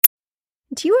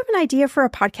Do you have an idea for a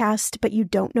podcast, but you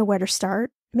don't know where to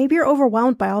start? Maybe you're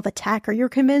overwhelmed by all the tech, or you're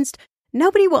convinced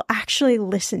nobody will actually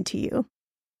listen to you.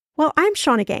 Well, I'm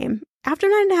Shauna Game. After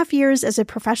 9.5 years as a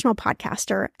professional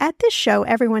podcaster, at this show,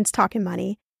 everyone's talking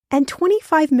money, and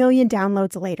 25 million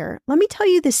downloads later, let me tell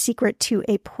you the secret to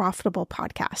a profitable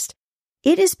podcast.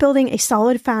 It is building a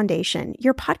solid foundation,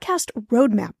 your podcast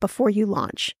roadmap before you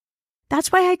launch. That's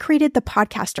why I created the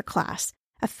Podcaster Class,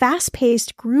 a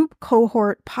fast-paced group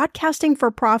cohort podcasting for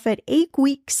profit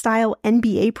 8-week style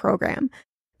MBA program.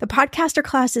 The Podcaster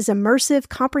Class is immersive,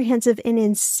 comprehensive, and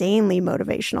insanely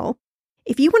motivational.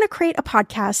 If you want to create a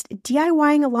podcast,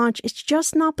 DIYing a launch is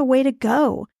just not the way to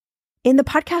go. In the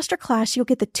Podcaster Class, you'll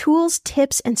get the tools,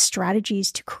 tips, and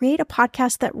strategies to create a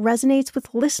podcast that resonates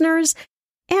with listeners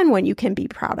and one you can be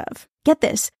proud of. Get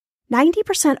this,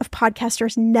 90% of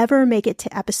podcasters never make it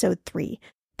to episode 3.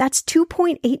 That's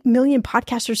 2.8 million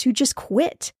podcasters who just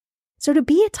quit. So to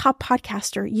be a top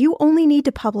podcaster, you only need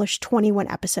to publish 21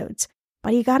 episodes,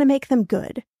 but you got to make them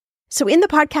good. So in the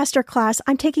Podcaster Class,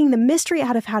 I'm taking the mystery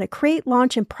out of how to create,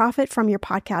 launch, and profit from your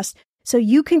podcast so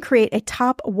you can create a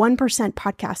top 1%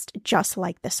 podcast just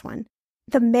like this one.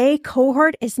 The May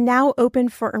cohort is now open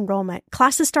for enrollment.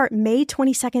 Classes start May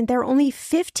 22nd. There are only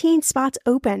 15 spots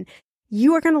open.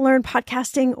 You are going to learn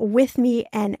podcasting with me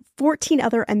and 14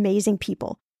 other amazing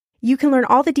people. You can learn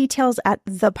all the details at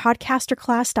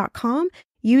thepodcasterclass.com.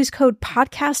 Use code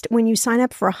PODCAST when you sign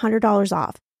up for $100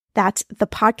 off. That's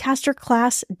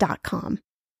thepodcasterclass.com.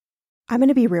 I'm going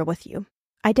to be real with you.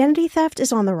 Identity theft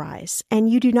is on the rise, and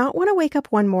you do not want to wake up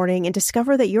one morning and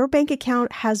discover that your bank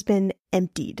account has been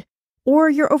emptied, or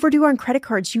you're overdue on credit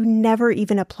cards you never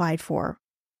even applied for.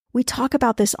 We talk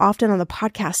about this often on the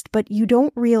podcast, but you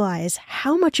don't realize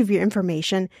how much of your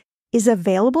information is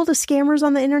available to scammers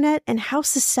on the internet and how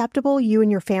susceptible you and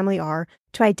your family are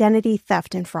to identity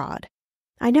theft and fraud.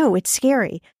 I know it's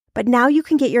scary, but now you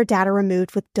can get your data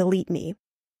removed with Delete Me.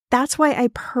 That's why I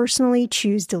personally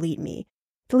choose Delete Me.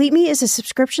 Delete Me is a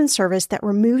subscription service that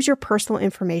removes your personal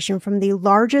information from the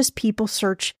largest people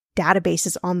search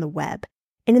databases on the web,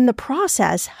 and in the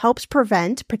process helps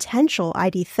prevent potential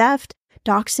ID theft,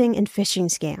 doxing, and phishing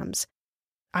scams.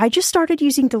 I just started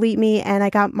using Delete Me and I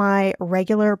got my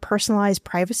regular personalized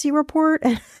privacy report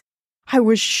and I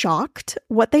was shocked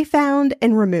what they found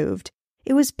and removed.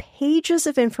 It was pages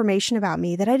of information about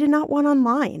me that I did not want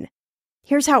online.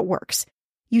 Here's how it works.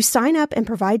 You sign up and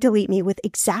provide Delete Me with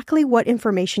exactly what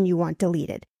information you want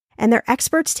deleted, and their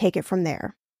experts take it from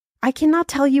there. I cannot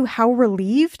tell you how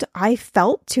relieved I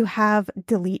felt to have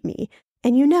Delete Me.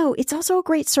 And it's also a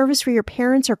great service for your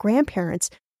parents or grandparents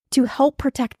to help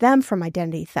protect them from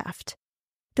identity theft.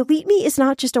 Delete Me is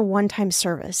not just a one-time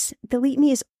service. Delete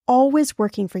Me is always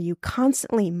working for you,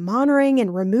 constantly monitoring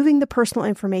and removing the personal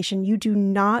information you do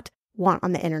not want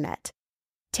on the internet.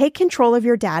 Take control of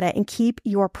your data and keep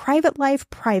your private life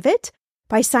private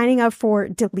by signing up for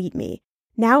Delete Me,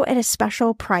 now at a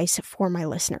special price for my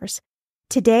listeners.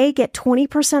 Today, get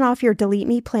 20% off your Delete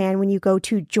Me plan when you go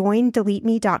to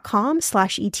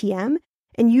joindeleteme.com/ETM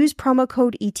and use promo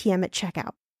code ETM at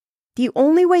checkout. The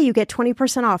only way you get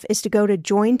 20% off is to go to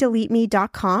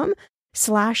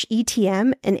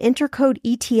joindeleteme.com/ETM and enter code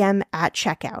ETM at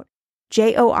checkout.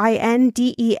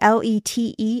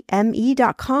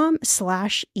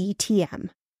 joindeleteme.com/ETM.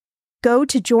 Go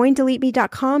to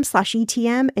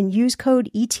joindeleteme.com/ETM and use code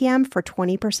ETM for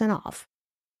 20% off.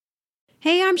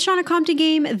 Hey, I'm Shauna Compton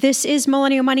Game. This is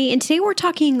Millennial Money, and today we're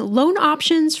talking loan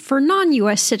options for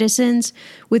non-U.S. citizens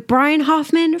with Brian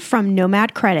Hoffman from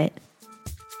Nomad Credit.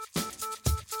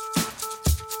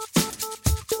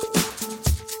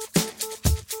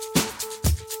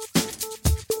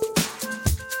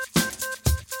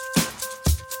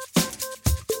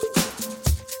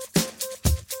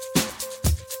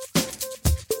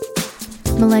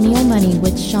 Millennial Money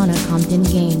with Shauna Compton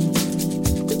Game.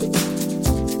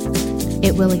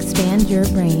 It will expand your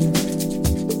brain.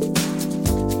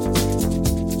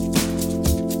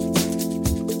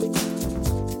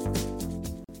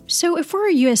 So if we're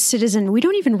a U.S. citizen, we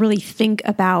don't even really think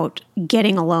about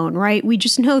getting a loan, right? We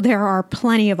just know there are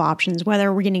plenty of options,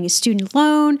 whether we're getting a student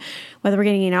loan, whether we're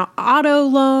getting an auto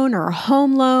loan or a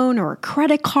home loan or a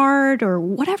credit card or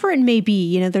whatever it may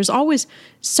be. There's always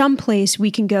some place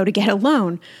we can go to get a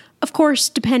loan. Of course,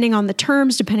 depending on the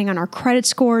terms, depending on our credit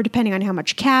score, depending on how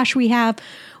much cash we have,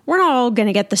 we're not all going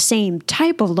to get the same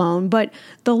type of loan, but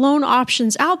the loan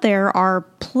options out there are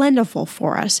plentiful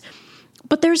for us.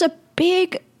 But there's a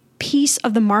big piece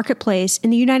of the marketplace in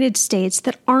the United States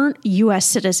that aren't U.S.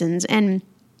 citizens. And,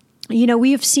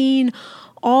 we have seen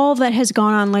all that has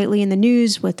gone on lately in the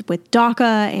news with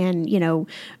DACA and,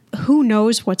 who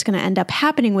knows what's going to end up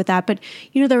happening with that. But,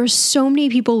 there are so many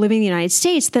people living in the United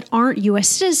States that aren't U.S.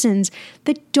 citizens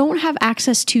that don't have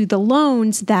access to the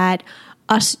loans that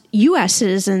us U.S.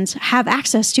 citizens have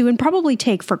access to and probably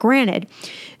take for granted.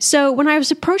 So when I was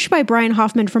approached by Brian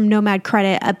Hoffman from Nomad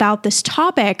Credit about this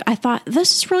topic, I thought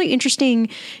this is really interesting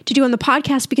to do on the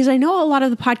podcast because I know a lot of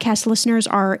the podcast listeners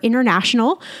are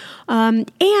international and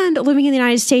living in the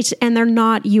United States, and they're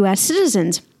not U.S.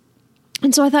 citizens.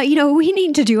 And so I thought, we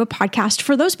need to do a podcast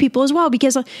for those people as well,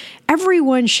 because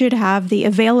everyone should have the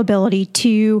availability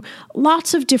to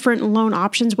lots of different loan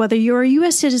options, whether you're a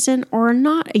U.S. citizen or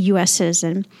not a U.S.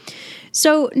 citizen.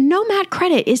 So Nomad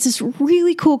Credit is this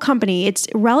really cool company. It's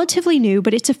relatively new,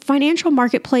 but it's a financial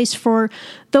marketplace for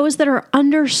those that are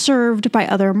underserved by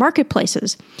other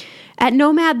marketplaces. At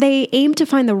Nomad, they aim to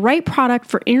find the right product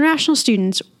for international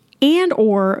students and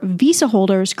or visa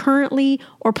holders currently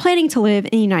or planning to live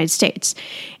in the United States.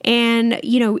 And,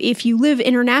 if you live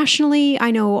internationally,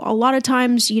 I know a lot of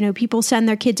times, people send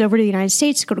their kids over to the United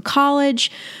States to go to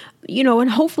college, and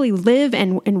hopefully live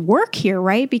and work here,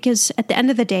 right? Because at the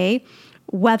end of the day,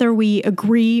 whether we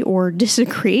agree or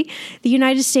disagree, the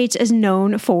United States is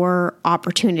known for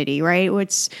opportunity, right?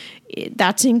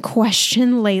 That's in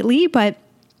question lately, but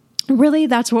really,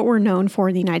 that's what we're known for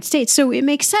in the United States. So it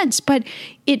makes sense, but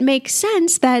it makes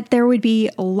sense that there would be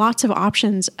lots of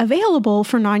options available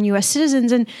for non-U.S.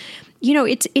 citizens. And,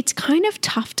 it's kind of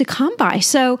tough to come by.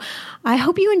 So I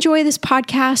hope you enjoy this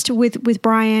podcast with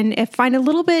Brian and find a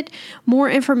little bit more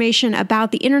information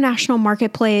about the international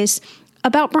marketplace,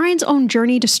 about Brian's own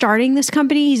journey to starting this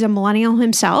company. He's a millennial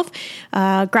himself,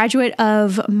 graduate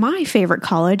of my favorite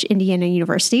college, Indiana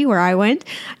University, where I went.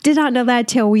 Did not know that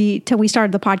till we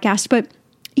started the podcast, but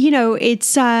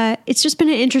it's just been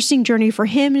an interesting journey for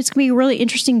him. It's going to be a really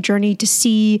interesting journey to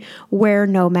see where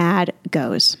Nomad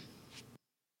goes.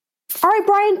 All right,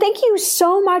 Brian, thank you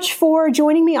so much for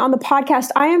joining me on the podcast.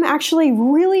 I am actually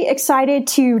really excited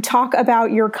to talk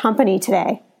about your company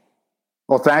today.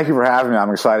 Well, thank you for having me. I'm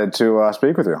excited to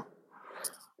speak with you.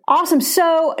 Awesome.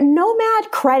 So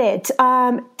Nomad Credit,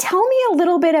 tell me a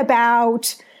little bit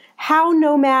about how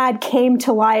Nomad came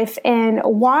to life and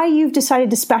why you've decided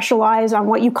to specialize on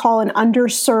what you call an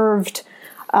underserved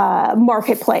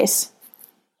marketplace.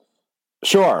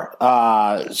 Sure.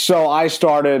 So I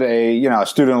started a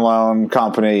student loan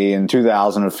company in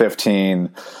 2015,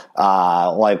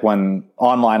 like when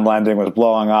online lending was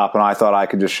blowing up, and I thought I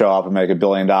could just show up and make $1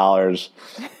 billion.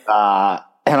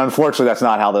 And unfortunately, that's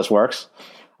not how this works.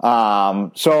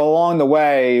 So along the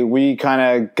way, we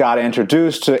kind of got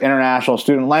introduced to international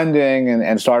student lending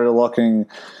and started looking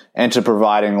into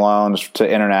providing loans to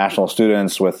international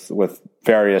students with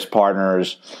various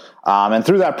partners. And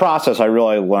through that process, I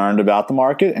really learned about the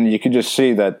market, and you could just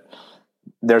see that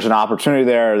there's an opportunity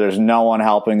there. There's no one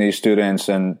helping these students,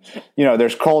 and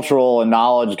there's cultural and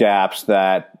knowledge gaps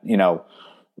that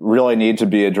really need to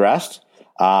be addressed.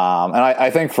 And I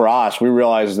think for us, we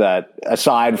realized that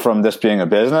aside from this being a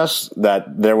business,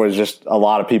 that there was just a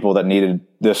lot of people that needed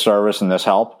this service and this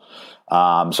help.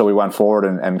 So we went forward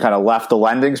and kind of left the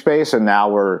lending space, and now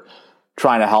we're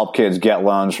trying to help kids get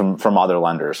loans from other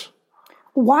lenders.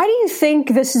 Why do you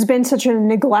think this has been such a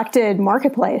neglected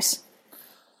marketplace?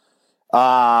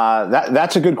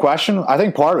 That's a good question. I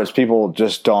think part of it is people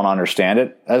just don't understand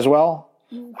it as well.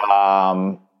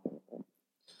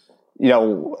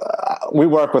 We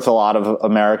work with a lot of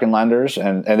American lenders,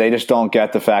 and they just don't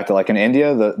get the fact that, like in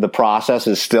India, the process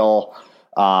is still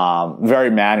very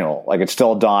manual. Like it's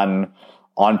still done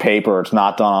on paper. It's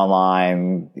not done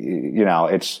online.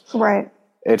 It's right.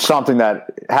 It's something that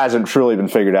hasn't truly been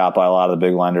figured out by a lot of the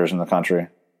big lenders in the country.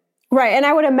 Right. And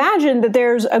I would imagine that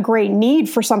there's a great need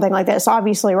for something like this,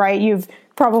 obviously, right? You've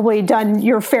probably done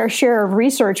your fair share of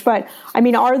research, but I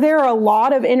mean, are there a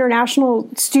lot of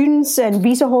international students and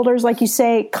visa holders, like you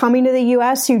say, coming to the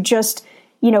U.S. who just,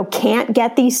 can't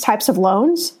get these types of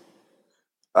loans?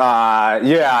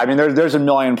 Yeah. I mean, there's 1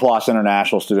 million plus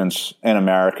international students in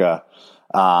America.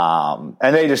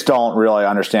 And they just don't really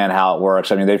understand how it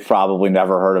works. I mean, they've probably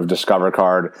never heard of Discover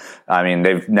Card. I mean,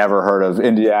 they've never heard of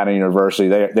Indiana University.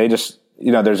 They just,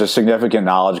 there's a significant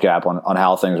knowledge gap on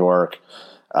how things work,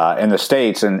 in the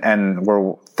States, and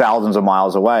we're thousands of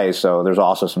miles away. So there's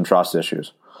also some trust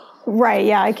issues. Right.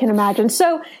 Yeah, I can imagine.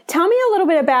 So tell me a little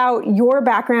bit about your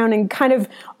background and kind of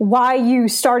why you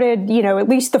started, at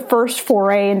least the first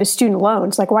foray into student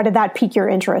loans. Like, why did that pique your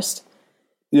interest?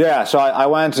 Yeah, so I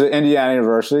went to Indiana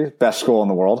University, best school in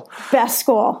the world. Best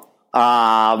school.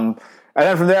 And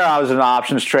then from there, I was an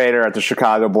options trader at the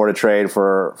Chicago Board of Trade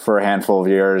for a handful of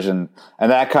years, and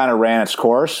that kind of ran its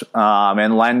course.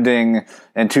 And lending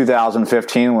in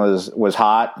 2015 was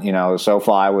hot.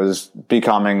 SoFi was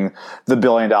becoming the $1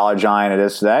 billion giant it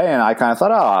is today, and I kind of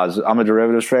thought, I'm a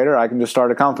derivatives trader. I can just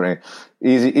start a company,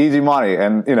 easy money.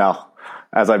 And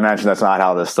as I mentioned, that's not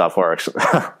how this stuff works.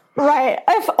 Right.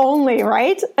 If only,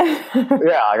 right?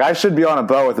 Yeah, I should be on a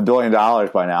boat with $1 billion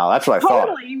by now. That's what I thought.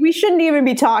 Totally. We shouldn't even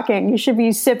be talking. You should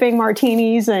be sipping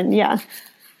martinis and yeah.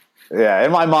 Yeah,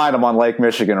 in my mind, I'm on Lake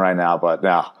Michigan right now, but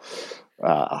no.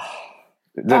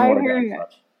 It didn't work out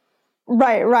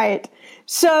much. Right.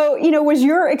 So, was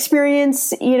your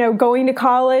experience, going to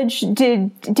college,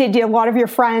 did a lot of your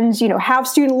friends, have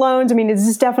student loans? I mean, is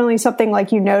this definitely something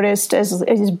like you noticed as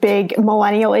a big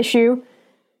millennial issue?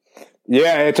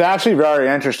 Yeah, it's actually very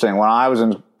interesting. When I was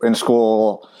in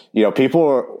school,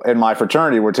 people in my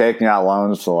fraternity were taking out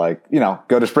loans to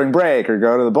go to spring break or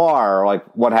go to the bar or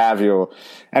what have you.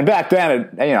 And back then,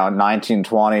 19,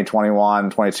 20, 21,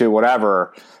 22,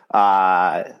 whatever.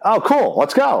 Oh, cool.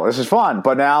 Let's go. This is fun.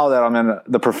 But now that I'm in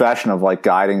the profession of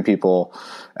guiding people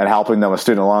and helping them with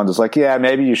student loans, it's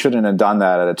maybe you shouldn't have done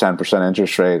that at a 10%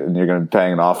 interest rate and you're going to be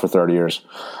paying it off for 30 years.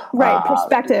 Right.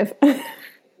 Perspective.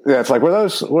 Yeah, it's were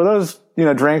those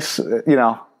drinks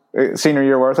senior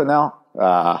year worth it now?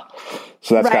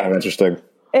 So that's kind of interesting.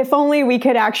 If only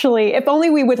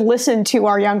we would listen to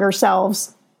our younger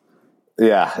selves.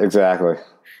 Yeah, exactly.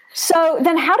 So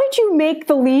then, how did you make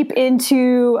the leap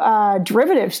into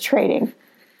derivatives trading?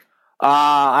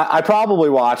 I probably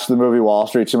watched the movie Wall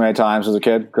Street too many times as a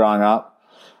kid growing up.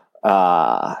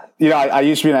 I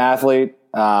used to be an athlete.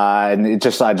 And I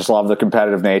just love the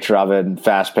competitive nature of it and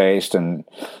fast paced and,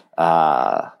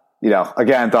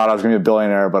 again, thought I was going to be a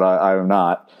billionaire, but I'm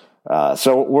not.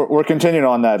 So we're continuing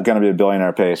on that going to be a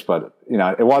billionaire pace, but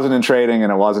it wasn't in trading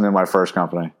and it wasn't in my first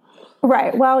company.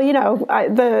 Right. Well,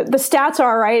 the stats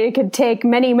are right. It could take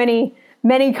many, many,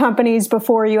 many companies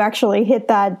before you actually hit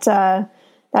that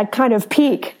kind of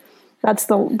peak. That's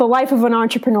the life of an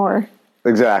entrepreneur.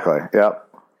 Exactly. Yep.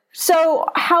 So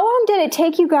how long did it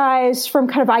take you guys from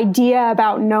kind of idea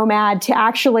about Nomad to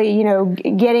actually,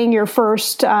 getting your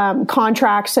first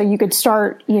contract so you could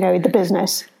start, the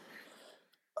business?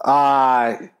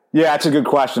 Yeah, that's a good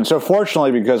question. So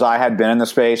fortunately, because I had been in the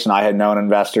space and I had known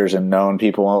investors and known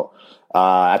people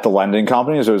at the lending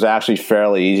companies, it was actually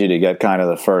fairly easy to get kind of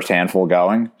the first handful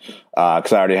going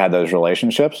because I already had those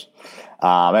relationships.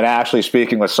 And actually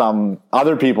speaking with some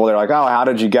other people, they're like, "Oh, how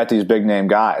did you get these big name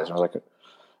guys?" And I was like,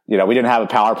 we didn't have a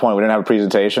PowerPoint. We didn't have a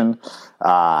presentation.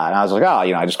 And I was like,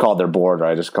 I just called their board or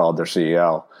I just called their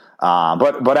CEO.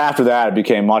 But after that, it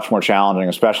became much more challenging,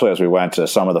 especially as we went to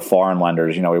some of the foreign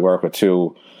lenders. We work with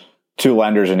two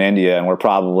lenders in India, and we're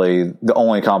probably the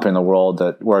only company in the world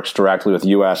that works directly with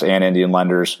U.S. and Indian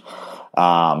lenders.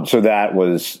 So that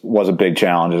was a big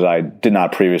challenge, as I did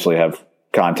not previously have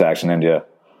contacts in India.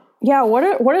 Yeah. What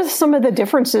are some of the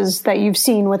differences that you've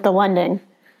seen with the lending?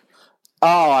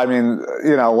 Oh, I mean,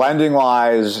 lending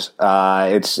wise,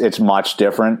 it's much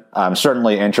different.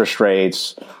 Certainly interest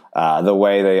rates, the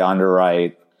way they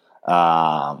underwrite,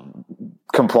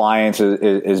 compliance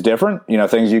is different.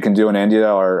 Things you can do in India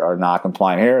are not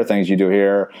compliant here. Things you do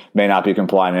here may not be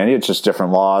compliant in India. It's just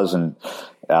different laws and,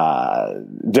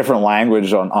 different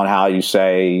language on how you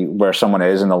say where someone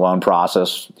is in the loan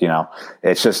process.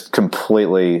 It's just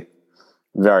completely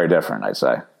very different, I'd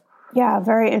say. Yeah.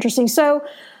 Very interesting. So,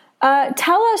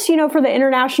 tell us, for the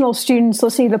international students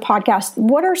listening to the podcast,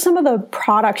 what are some of the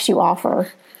products you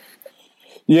offer?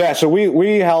 Yeah, so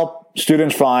we help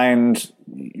students find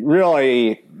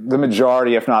really the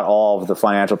majority, if not all, of the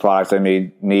financial products they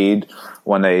may need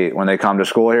when they come to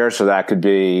school here. So that could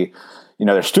be,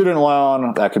 their student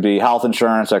loan, that could be health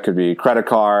insurance, that could be credit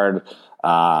card.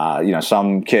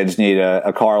 Some kids need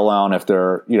a car loan if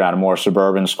they're at a more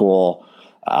suburban school.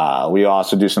 We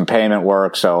also do some payment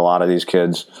work, so a lot of these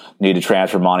kids need to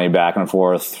transfer money back and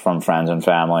forth from friends and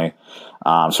family.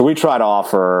 So we try to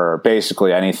offer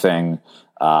basically anything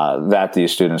that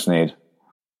these students need.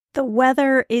 The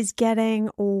weather is getting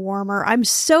warmer. I'm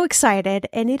so excited,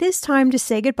 and it is time to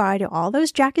say goodbye to all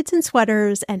those jackets and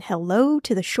sweaters and hello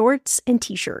to the shorts and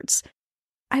t-shirts.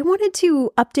 I wanted to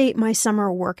update my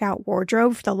summer workout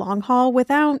wardrobe for the long haul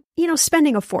without,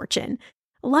 spending a fortune.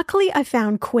 Luckily, I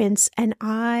found Quince, and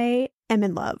I am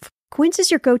in love. Quince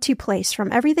is your go-to place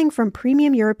from everything from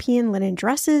premium European linen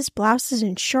dresses, blouses,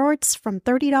 and shorts from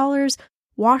 $30,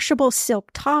 washable silk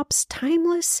tops,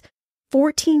 timeless,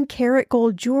 14-karat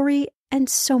gold jewelry, and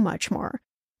so much more.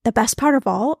 The best part of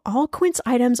all Quince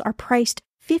items are priced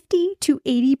 50 to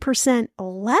 80%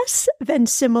 less than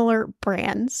similar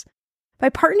brands. By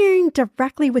partnering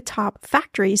directly with top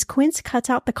factories, Quince cuts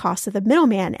out the cost of the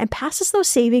middleman and passes those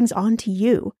savings on to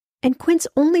you. And Quince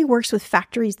only works with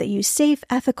factories that use safe,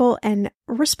 ethical, and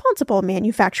responsible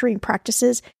manufacturing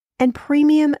practices and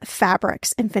premium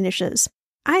fabrics and finishes.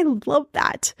 I love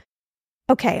that.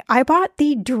 Okay, I bought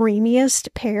the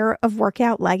dreamiest pair of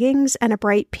workout leggings and a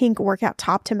bright pink workout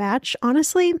top to match.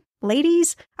 Honestly,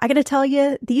 ladies, I gotta tell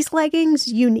you, these leggings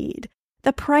you need.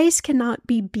 The price cannot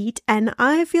be beat, and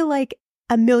I feel like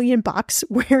 $1,000,000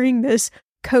 wearing this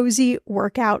cozy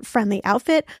workout friendly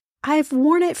outfit. I've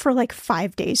worn it for like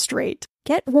 5 days straight.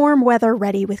 Get warm weather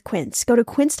ready with Quince. Go to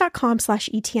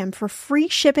quince.com/ETM for free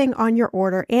shipping on your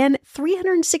order and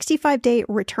 365-day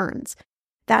returns.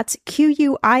 That's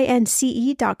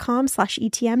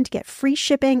QUINCE.com/ETM to get free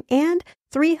shipping and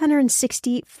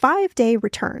 365-day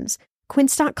returns.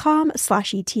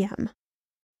 Quince.com/ETM.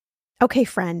 Okay,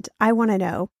 friend, I want to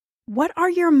know, what are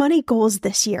your money goals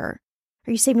this year?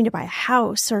 Are you saving to buy a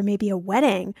house or maybe a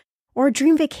wedding or a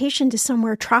dream vacation to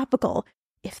somewhere tropical?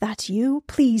 If that's you,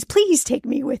 please take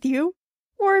me with you.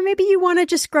 Or maybe you want to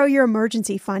just grow your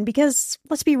emergency fund because,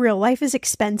 let's be real, life is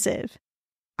expensive.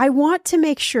 I want to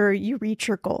make sure you reach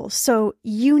your goals, so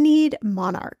you need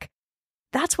Monarch.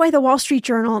 That's why the Wall Street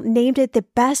Journal named it the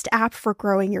best app for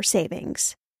growing your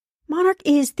savings. Monarch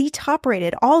is the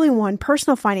top-rated all-in-one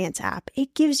personal finance app.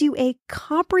 It gives you a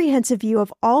comprehensive view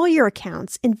of all your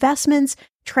accounts, investments,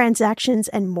 transactions,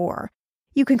 and more.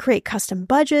 You can create custom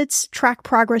budgets, track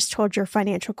progress towards your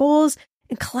financial goals,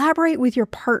 and collaborate with your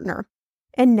partner.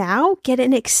 And now, get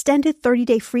an extended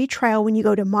 30-day free trial when you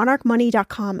go to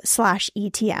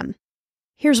monarchmoney.com/ETM.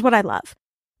 Here's what I love.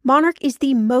 Monarch is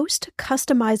the most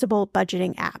customizable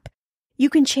budgeting app. You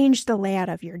can change the layout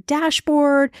of your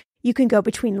dashboard. You can go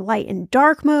between light and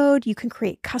dark mode. You can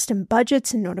create custom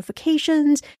budgets and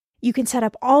notifications. You can set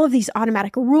up all of these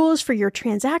automatic rules for your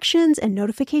transactions and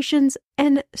notifications,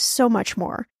 and so much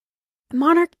more.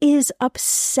 Monarch is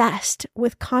obsessed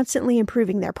with constantly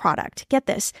improving their product. Get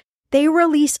this. They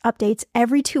release updates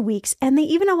every 2 weeks, and they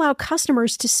even allow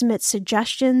customers to submit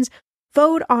suggestions,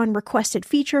 vote on requested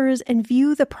features, and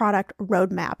view the product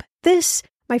roadmap. This,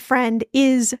 my friend,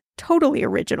 is totally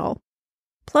original.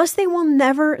 Plus, they will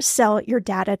never sell your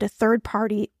data to third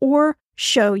party or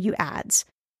show you ads.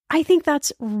 I think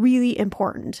that's really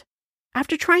important.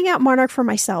 After trying out Monarch for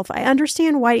myself, I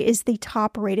understand why it is the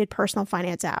top-rated personal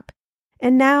finance app.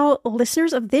 And now,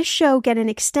 listeners of this show get an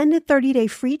extended 30-day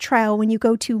free trial when you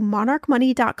go to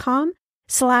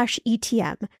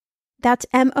monarchmoney.com/ETM. That's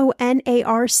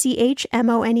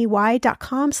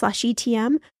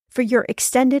monarchmoney.com/ETM for your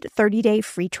extended 30-day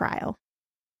free trial.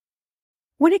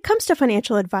 When it comes to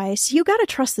financial advice, you got to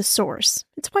trust the source.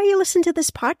 It's why you listen to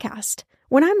this podcast.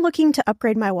 When I'm looking to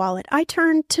upgrade my wallet, I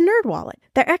turn to NerdWallet.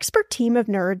 Their expert team of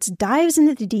nerds dives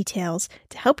into the details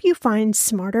to help you find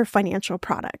smarter financial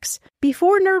products.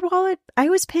 Before NerdWallet, I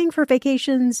was paying for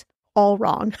vacations all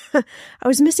wrong. I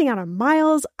was missing out on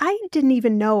miles I didn't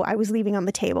even know I was leaving on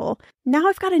the table. Now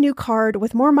I've got a new card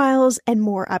with more miles and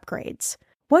more upgrades.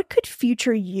 What could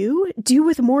future you do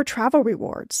with more travel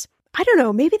rewards? I don't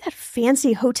know, maybe that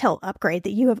fancy hotel upgrade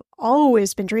that you have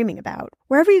always been dreaming about.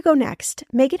 Wherever you go next,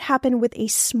 make it happen with a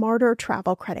smarter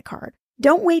travel credit card.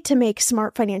 Don't wait to make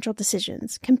smart financial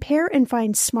decisions. Compare and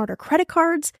find smarter credit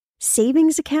cards,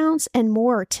 savings accounts, and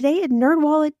more today at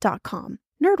nerdwallet.com.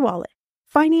 NerdWallet.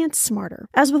 Finance smarter.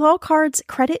 As with all cards,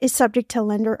 credit is subject to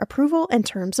lender approval and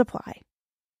terms apply.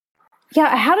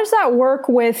 Yeah, how does that work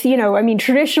with,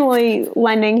 traditionally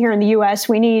lending here in the U.S.,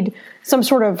 we need some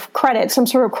sort of credit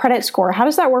score. How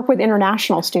does that work with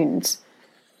international students?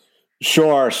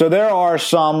 Sure. So there are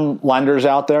some lenders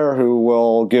out there who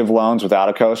will give loans without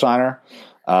a cosigner.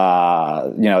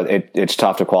 It's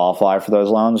tough to qualify for those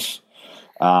loans.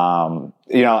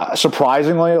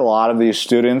 Surprisingly, a lot of these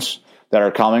students that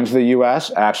are coming to the U.S.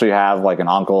 actually have like an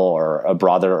uncle or a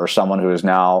brother or someone who is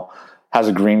now has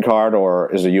a green card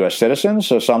or is a U.S. citizen.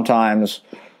 So sometimes,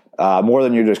 more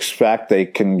than you'd expect, they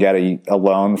can get a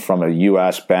loan from a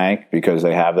U.S. bank because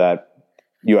they have that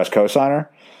U.S. cosigner.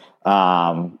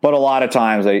 But a lot of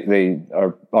times they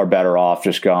are better off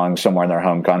just going somewhere in their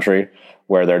home country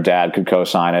where their dad could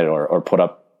cosign it or put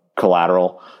up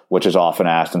collateral, which is often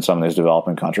asked in some of these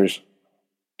developing countries.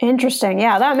 Interesting.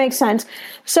 Yeah, that makes sense.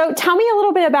 So tell me a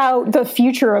little bit about the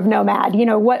future of Nomad.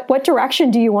 What direction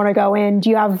do you want to go in?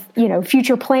 Do you have,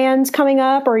 future plans coming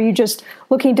up, or are you just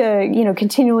looking to,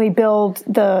 continually build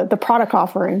the product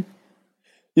offering?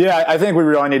 Yeah, I think we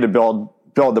really need to build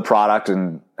the product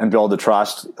and build the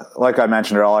trust. Like I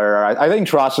mentioned earlier, I think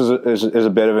trust is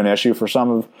a bit of an issue for some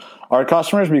of our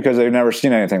customers because they've never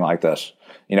seen anything like this.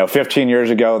 15 years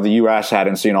ago, the U.S.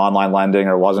 hadn't seen online lending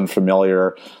or wasn't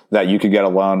familiar that you could get a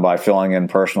loan by filling in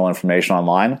personal information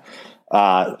online.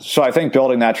 So I think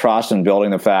building that trust and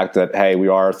building the fact that, hey, we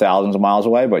are thousands of miles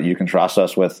away, but you can trust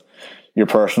us with your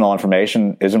personal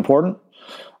information is important.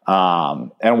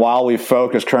 And while we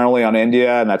focus currently on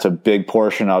India, and that's a big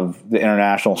portion of the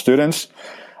international students,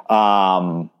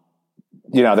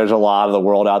 there's a lot of the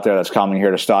world out there that's coming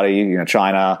here to study,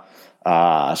 China,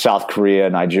 South Korea,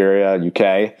 Nigeria,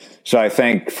 UK. So I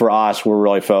think for us, we're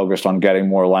really focused on getting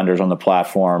more lenders on the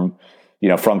platform,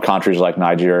 from countries like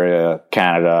Nigeria,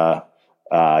 Canada,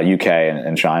 UK,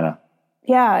 and China.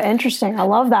 Yeah, interesting. I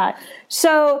love that.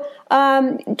 So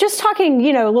just talking,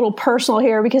 a little personal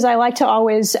here, because I like to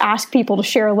always ask people to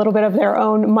share a little bit of their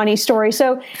own money story.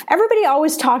 So everybody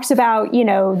always talks about,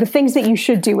 the things that you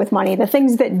should do with money, the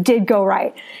things that did go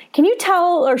right. Can you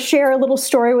tell or share a little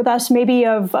story with us, maybe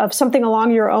of something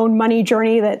along your own money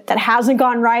journey that hasn't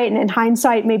gone right, and in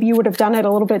hindsight, maybe you would have done it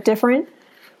a little bit different?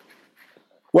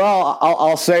 Well,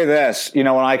 I'll say this. When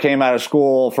I came out of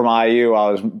school from IU,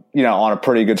 I was, on a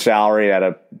pretty good salary at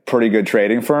a pretty good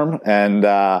trading firm. And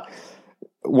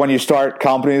when you start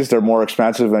companies, they're more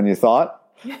expensive than you thought.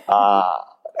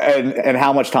 And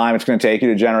how much time it's going to take you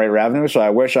to generate revenue. So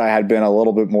I wish I had been a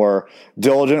little bit more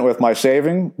diligent with my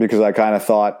saving, because I kind of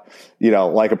thought,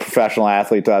 like a professional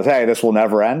athlete does, hey, this will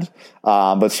never end.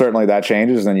 But certainly that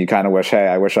changes. And you kind of wish, hey,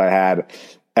 I wish I had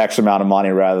X amount of money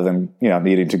rather than,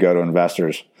 needing to go to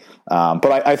investors.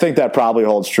 But I think that probably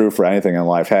holds true for anything in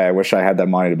life. Hey, I wish I had that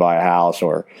money to buy a house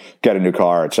or get a new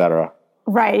car, et cetera.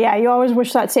 Right. Yeah. You always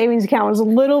wish that savings account was a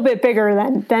little bit bigger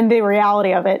than the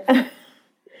reality of it.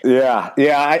 Yeah.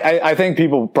 I think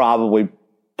people probably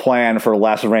plan for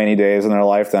less rainy days in their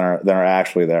life than are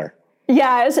actually there.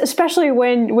 Yeah, especially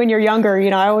when you're younger.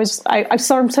 I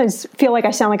sometimes feel like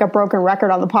I sound like a broken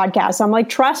record on the podcast. I'm like,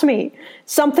 trust me,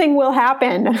 something will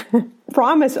happen.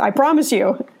 I promise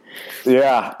you.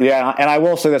 Yeah. And I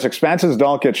will say this, expenses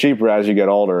don't get cheaper as you get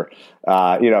older.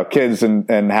 Kids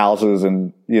and houses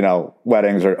and,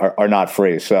 weddings are not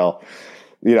free. So,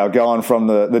 going from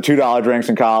the $2 drinks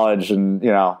in college and,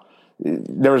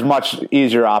 there was much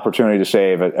easier opportunity to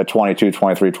save at 22,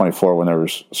 23, 24 when there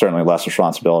was certainly less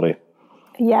responsibility.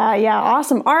 Yeah.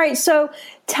 Awesome. All right. So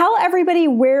tell everybody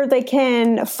where they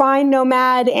can find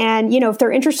Nomad, and, if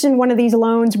they're interested in one of these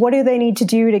loans, what do they need to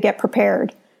do to get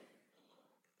prepared?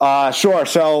 Sure.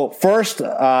 So first,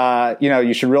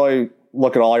 you should really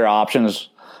look at all your options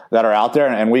that are out there,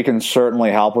 and we can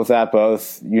certainly help with that,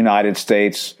 both United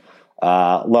States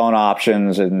loan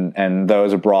options and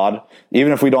those abroad.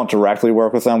 Even if we don't directly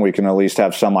work with them, we can at least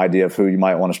have some idea of who you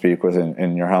might want to speak with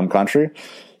in your home country.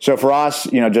 So for us,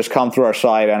 just come through our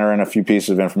site, enter in a few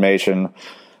pieces of information,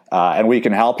 and we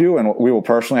can help you, and we will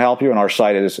personally help you. And our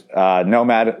site is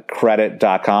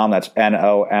nomadcredit.com. That's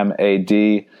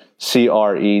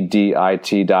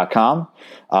nomadcredit.com.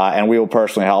 And we will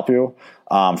personally help you.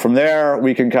 From there,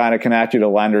 we can kind of connect you to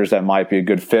lenders that might be a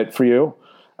good fit for you.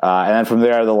 And then from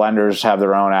there, the lenders have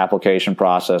their own application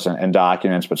process and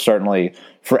documents. But certainly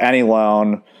for any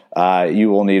loan,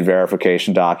 you will need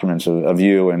verification documents of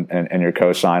you and your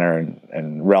co-signer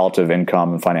and relative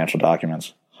income and financial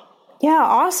documents. Yeah,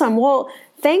 awesome. Well,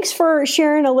 thanks for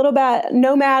sharing a little bit,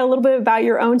 Nomad, a little bit about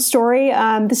your own story.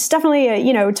 This is definitely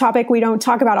a topic we don't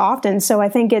talk about often, so I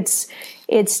think it's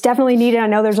definitely needed. I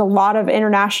know there's a lot of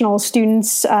international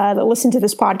students that listen to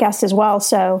this podcast as well,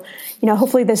 so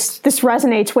hopefully this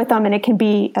resonates with them and it can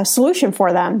be a solution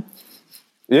for them.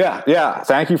 Yeah.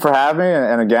 Thank you for having me,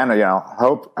 and again,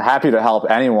 happy to help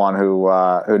anyone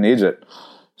who needs it.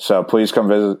 So please come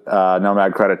visit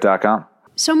nomadcredit.com.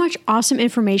 So much awesome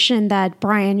information that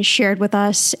Brian shared with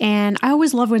us. And I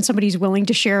always love when somebody's willing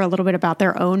to share a little bit about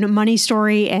their own money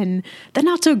story and the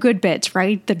not so good bits,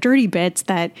 right? The dirty bits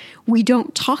that we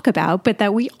don't talk about, but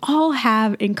that we all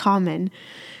have in common.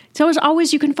 So as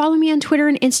always, you can follow me on Twitter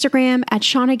and Instagram at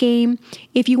Shauna Game.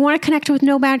 If you want to connect with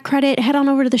Nomad Credit, head on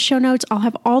over to the show notes. I'll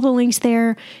have all the links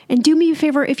there. And do me a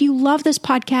favor, if you love this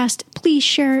podcast, please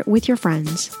share it with your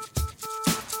friends.